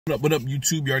What up,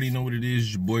 YouTube? You already know what it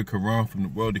is. Your boy Karan from the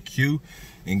World of Q.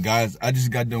 And guys, I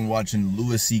just got done watching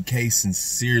Louis C.K.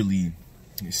 Sincerely,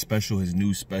 his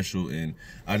new special. And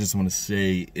I just want to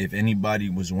say, if anybody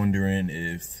was wondering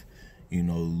if,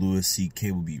 Louis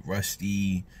C.K. would be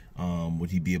rusty,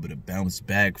 would he be able to bounce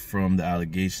back from the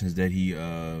allegations that he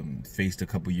faced a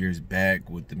couple years back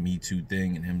with the Me Too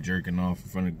thing and him jerking off in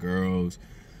front of girls?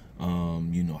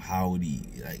 How would he,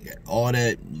 all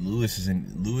that?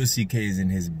 Louis C.K. is in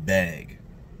his bag.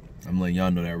 I'm letting y'all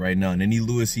know that right now. And any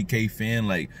Louis C.K. fan,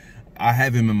 I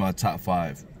have him in my top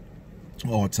 5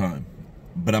 all time.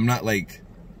 But I'm not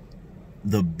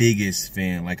the biggest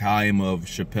fan, how I am of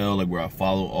Chappelle, where I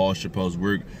follow all Chappelle's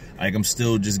work. I'm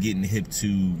still just getting hip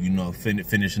to,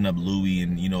 finishing up Louis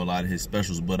and, a lot of his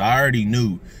specials. But I already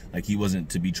knew, he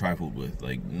wasn't to be trifled with.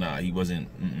 Nah, he wasn't,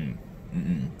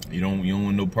 You don't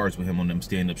want no parts with him on them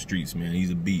stand-up streets, man.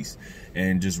 He's a beast.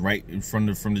 And just right from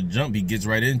the jump, he gets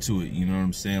right into it. You know what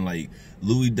I'm saying?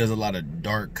 Louis does a lot of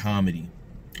dark comedy.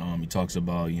 He talks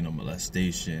about,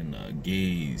 molestation,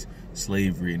 gays,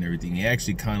 slavery, and everything. He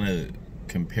actually kind of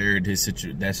compared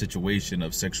that situation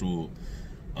of sexual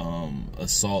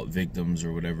assault victims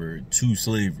or whatever to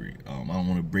slavery. I don't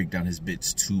want to break down his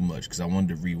bits too much because I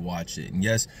wanted to rewatch it. And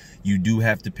yes, you do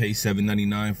have to pay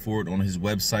 $7.99 for it on his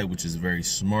website, which is very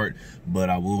smart. But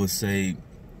I will say,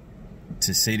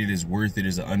 to say that it's worth it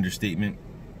is an understatement.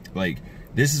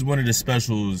 This is one of the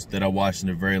specials that I watched in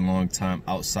a very long time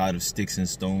outside of Sticks and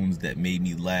Stones that made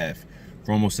me laugh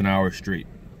for almost an hour straight.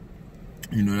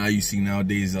 Now you see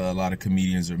nowadays a lot of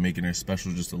comedians are making their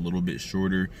specials just a little bit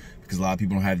shorter because a lot of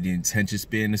people don't have the attention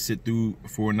span to sit through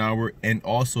for an hour, and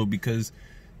also because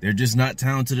they're just not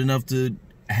talented enough to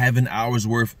have an hour's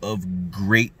worth of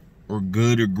great or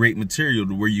great material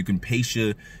to where you can pace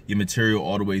your material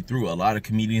all the way through. A lot of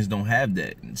comedians don't have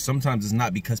that. And sometimes it's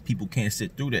not because people can't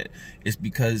sit through that. It's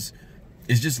because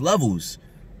it's just levels.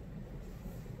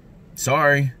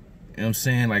 Sorry. You know what I'm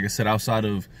saying? Like I said, outside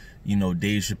of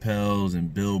Dave Chappelle's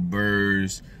and Bill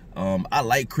Burr's. I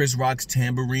like Chris Rock's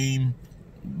Tambourine,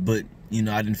 but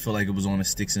I didn't feel like it was on a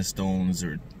Sticks and Stones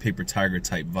or Paper Tiger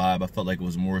type vibe. I felt like it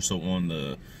was more so on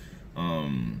the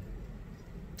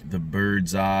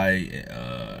Bird's Eye,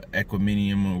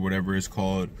 Equiminium or whatever it's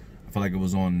called. I felt like it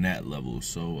was on that level.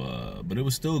 So, but it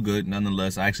was still good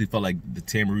nonetheless. I actually felt like the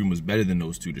Tambourine was better than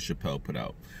those two that Chappelle put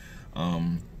out.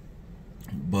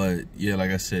 But yeah,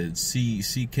 like I said,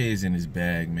 CK is in his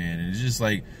bag, man. And it's just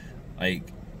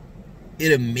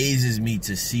it amazes me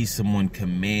to see someone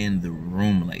command the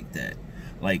room like that.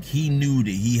 He knew that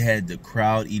he had the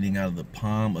crowd eating out of the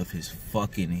palm of his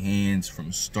fucking hands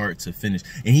from start to finish.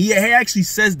 And he actually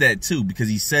says that too, because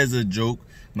he says a joke.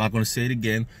 I'm not going to say it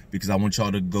again because I want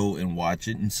y'all to go and watch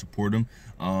it and support him.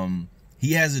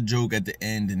 He has a joke at the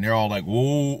end, and they're all like,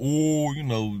 whoa,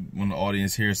 when the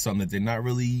audience hears something that they're not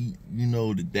really,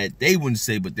 that they wouldn't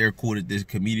say, but they're cool that this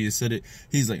comedian said it.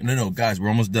 He's like, no, guys, we're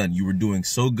almost done. You were doing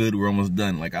so good. We're almost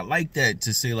done. I like that,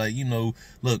 to say,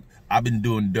 look, I've been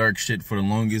doing dark shit for the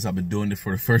longest. I've been doing it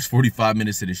for the first 45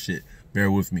 minutes of this shit.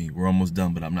 Bear with me. We're almost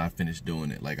done, but I'm not finished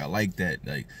doing it. I like that.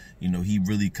 He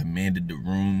really commanded the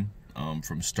room.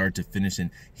 From start to finish, and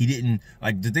he didn't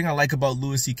the thing I like about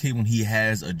Louis C.K. when he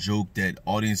has a joke that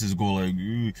audiences go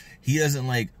he doesn't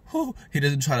he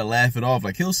doesn't try to laugh it off.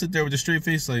 He'll sit there with a straight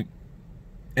face and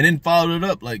then follow it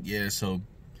up yeah, so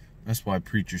that's why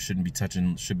preachers should be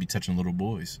touching little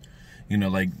boys.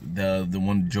 The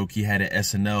one joke he had at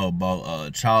SNL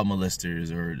about child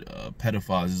molesters or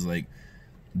pedophiles is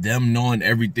them knowing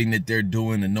everything that they're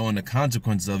doing and knowing the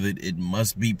consequence of it, it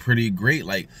must be pretty great.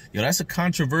 Yo, that's a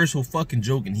controversial fucking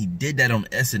joke, and he did that on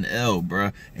SNL,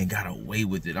 bruh, and got away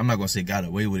with it. I'm not gonna say got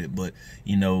away with it, but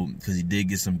because he did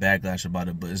get some backlash about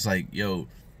it. But it's yo,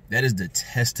 that is the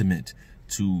testament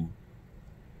to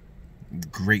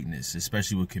greatness,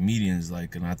 especially with comedians.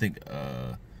 And I think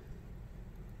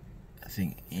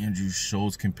Andrew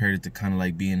Schultz compared it to kind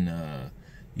of being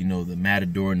the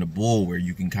matador and the bull, where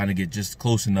you can kind of get just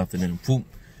close enough and then whoop,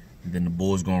 and then the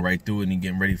bull's going right through it and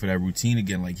getting ready for that routine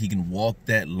again. He can walk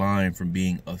that line from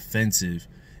being offensive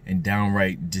and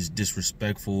downright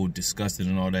disrespectful, disgusted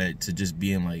and all that, to just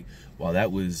being wow,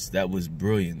 that was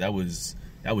brilliant. That was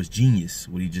genius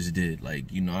what he just did.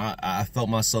 I felt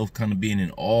myself kind of being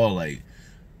in awe.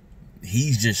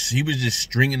 He was just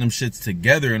stringing them shits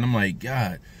together, and I'm like,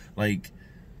 God,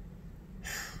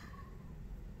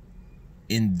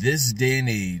 in this day and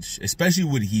age, especially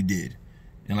what he did,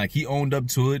 and he owned up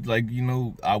to it.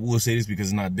 I will say this because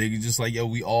it's not big. It's just yo,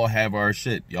 we all have our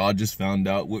shit. Y'all just found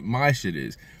out what my shit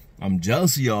is. I'm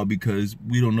jealous of y'all because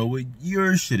we don't know what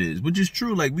your shit is, which is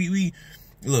true. We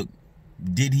look,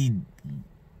 did he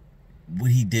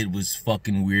what he did was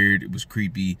fucking weird. It was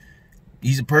creepy.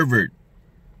 He's a pervert,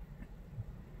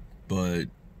 but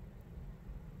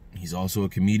he's also a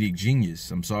comedic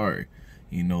genius. I'm sorry.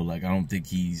 You know, like, I don't think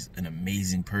he's an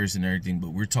amazing person or everything,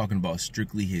 but we're talking about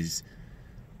strictly his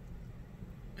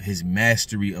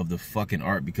mastery of the fucking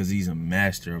art, because he's a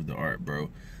master of the art, bro.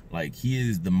 Like, he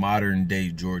is the modern day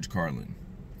George Carlin.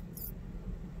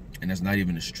 And that's not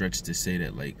even a stretch to say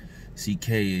that. Like, CK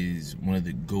is one of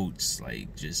the GOATs,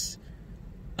 like, just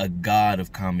a god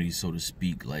of comedy, so to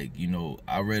speak. Like, you know,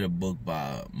 I read a book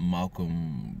by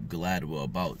Malcolm Gladwell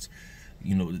about,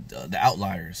 you know, the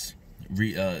outliers.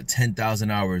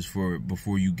 10,000 hours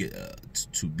before you get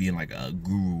to being like a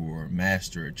guru or a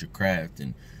master at your craft.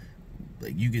 And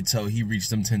like, you could tell he reached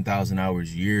them 10,000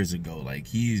 hours years ago. Like,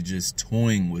 he's just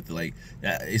toying with, like,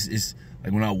 it's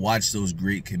like, when I watch those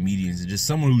great comedians, and just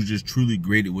someone who's just truly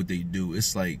great at what they do,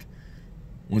 it's like,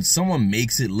 when someone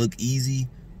makes it look easy,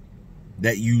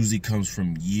 that usually comes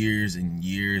from years and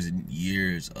years and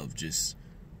years of just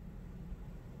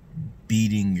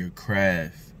beating your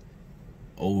craft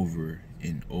over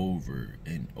and over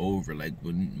and over. Like,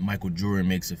 when Michael Jordan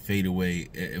makes a fadeaway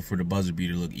for the buzzer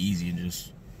beater look easy, and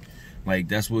just, like,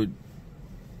 that's what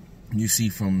you see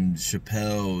from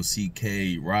Chappelle,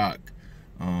 CK, Rock,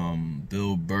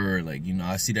 Bill Burr. Like, you know,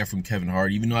 I see that from Kevin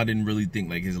Hart, even though I didn't really think,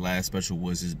 like, his last special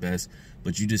was his best.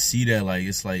 But you just see that, like,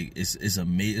 it's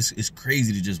amazing. It's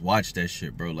crazy to just watch that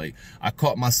shit, bro. Like, I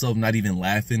caught myself not even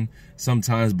laughing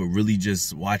sometimes, but really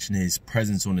just watching his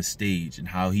presence on the stage and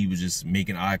how he was just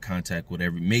making eye contact with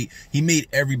he made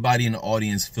everybody in the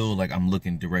audience feel like, I'm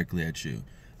looking directly at you.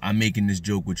 I'm making this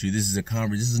joke with you. This is a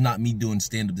conversation. This is not me doing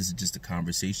stand-up. This is just a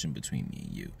conversation between me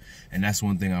and you. And that's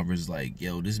one thing I was like,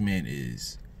 yo, this man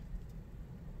is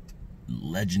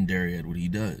legendary at what he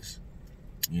does.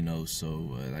 You know,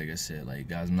 so like I said, like,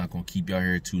 guys, I'm not going to keep y'all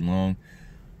here too long.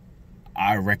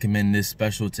 I recommend this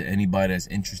special to anybody that's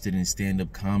interested in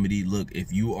stand-up comedy. Look,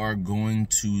 if you are going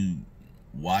to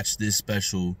watch this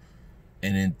special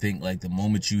and then think, like, the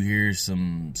moment you hear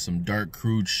some dark,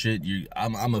 crude shit,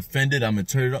 I'm offended, I'm gonna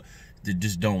turn it off,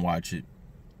 just don't watch it.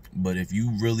 But if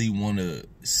you really want to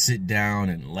sit down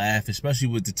and laugh, especially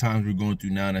with the times we're going through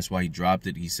now, and that's why he dropped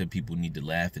it. He said people need to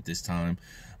laugh at this time,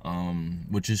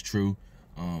 which is true.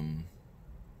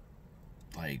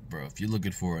 Like, bro, if you're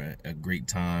looking for a great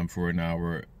time for an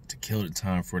hour, to kill the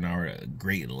time for an hour, a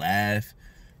great laugh,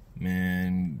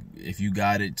 man, if you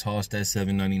got it, toss that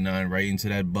 $7.99 right into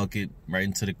that bucket, right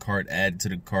into the cart, add to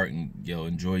the cart, and yo,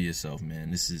 enjoy yourself,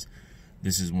 man. This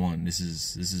is one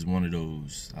of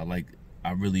those.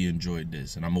 I really enjoyed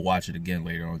this, and I'm gonna watch it again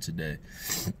later on today.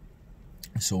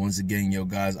 So once again, yo,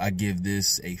 guys, I give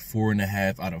this a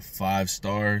 4.5 out of 5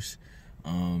 stars.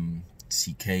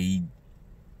 CK,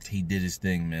 he did his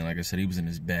thing, man. Like I said, he was in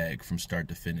his bag from start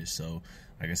to finish. So,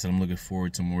 like I said, I'm looking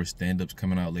forward to more stand-ups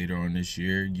coming out later on this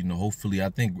year. You know, hopefully, I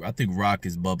think Rock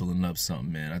is bubbling up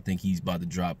something, man. I think he's about to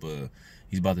drop a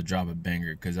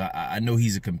banger, because I know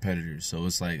he's a competitor. So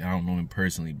it's like, I don't know him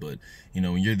personally, but you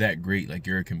know, when you're that great, like,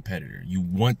 you're a competitor. You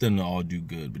want them to all do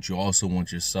good, but you also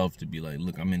want yourself to be like,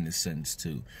 look, I'm in this sentence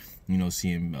too. You know,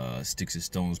 seeing Sticks and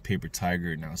Stones, Paper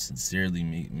Tiger, now Sincerely,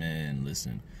 man,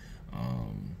 listen.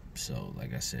 So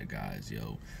like I said, guys,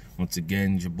 yo, once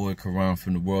again, your boy Karan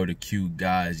from the World of Q.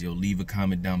 Guys, yo, leave a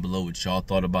comment down below what y'all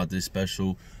thought about this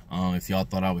special. If y'all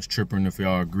thought I was tripping, if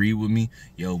y'all agree with me,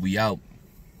 yo, we out.